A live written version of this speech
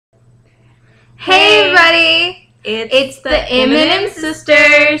Hey everybody! It's the M&M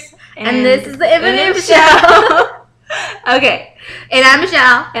Sisters, and this is the M&M Show. Okay, and I'm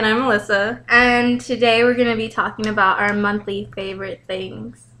Michelle, and I'm Melissa, and today we're gonna be talking about our monthly favorite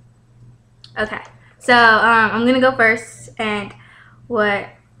things. Okay, so I'm gonna go first, and what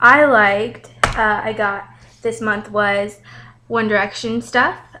I liked, I got this month was One Direction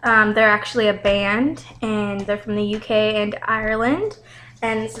stuff. They're actually a band, and they're from the UK and Ireland.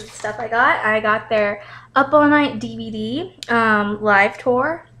 And this is the stuff I got. I got their Up All Night DVD live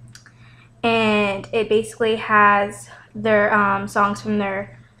tour, and it basically has their songs from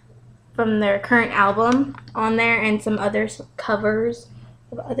their current album on there, and some other covers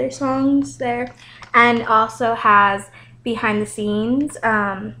of other songs there, and also has behind the scenes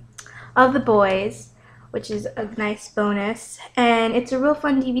of the boys, which is a nice bonus, and it's a real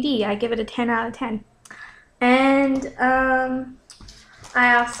fun DVD. I give it a 10 out of 10. And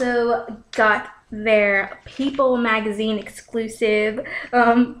I also got their People magazine exclusive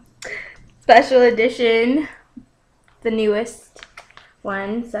special edition, the newest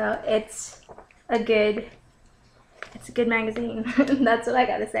one. So it's a good magazine. That's what I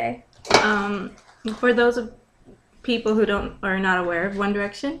gotta say. For those of people who are not aware of One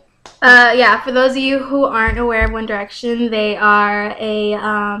Direction. Yeah, for those of you who aren't aware of One Direction, they are a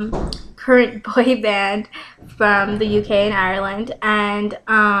current boy band from the UK and Ireland, and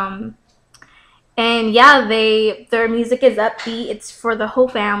yeah, their music is upbeat. It's for the whole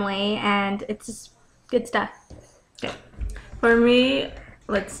family, and it's just good stuff. Okay. For me,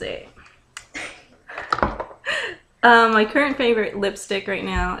 let's see. My current favorite lipstick right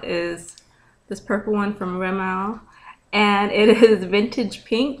now is this purple one from Rimmel, and it is vintage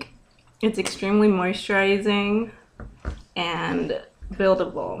pink. It's extremely moisturizing and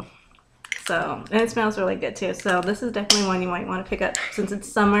buildable. So, and it smells really good too. So this is definitely one you might want to pick up since it's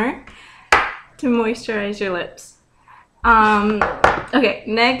summer to moisturize your lips. Okay,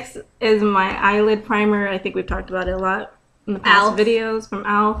 next is my eyelid primer. I think we've talked about it a lot in the past videos from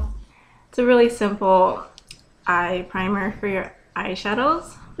e.l.f. It's a really simple eye primer for your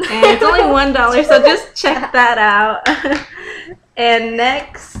eyeshadows. And it's only $1, so just check that out. And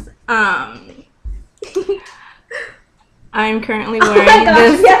next, I'm currently wearing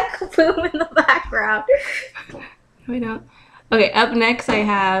this. Yeah, boom in the background. We don't. Okay, up next I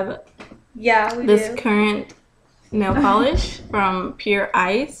have this current nail polish from Pure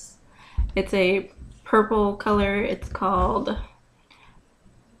Ice. It's a purple color. It's called,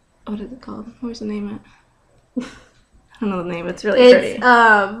 what is it called? Where's the name of it? I don't know the name. It's really pretty.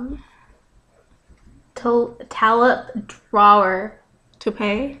 Talip Drawer.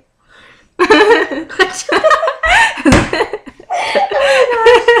 Toupee?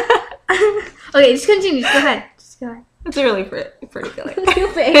 Okay, just continue. Just go ahead. It's a really pretty color.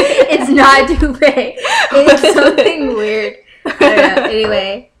 Toupee. It's not toupee. It's something weird.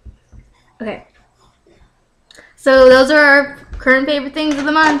 Anyway. Okay. So those are our current favorite things of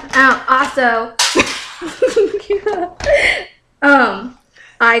the month. Also,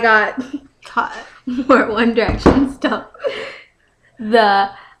 I got more One Direction stuff.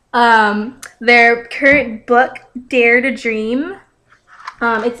 Their current book, Dare to Dream.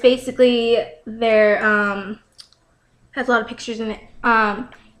 It's basically their has a lot of pictures in it.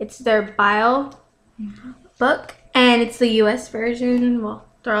 It's their bio book, and it's the US version. Well,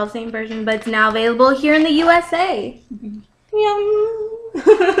 they're all the same version, but it's now available here in the USA. Yum.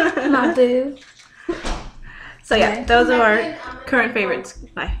 Not boo. So yeah, those are our current favorites.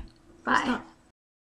 Bye. Bye.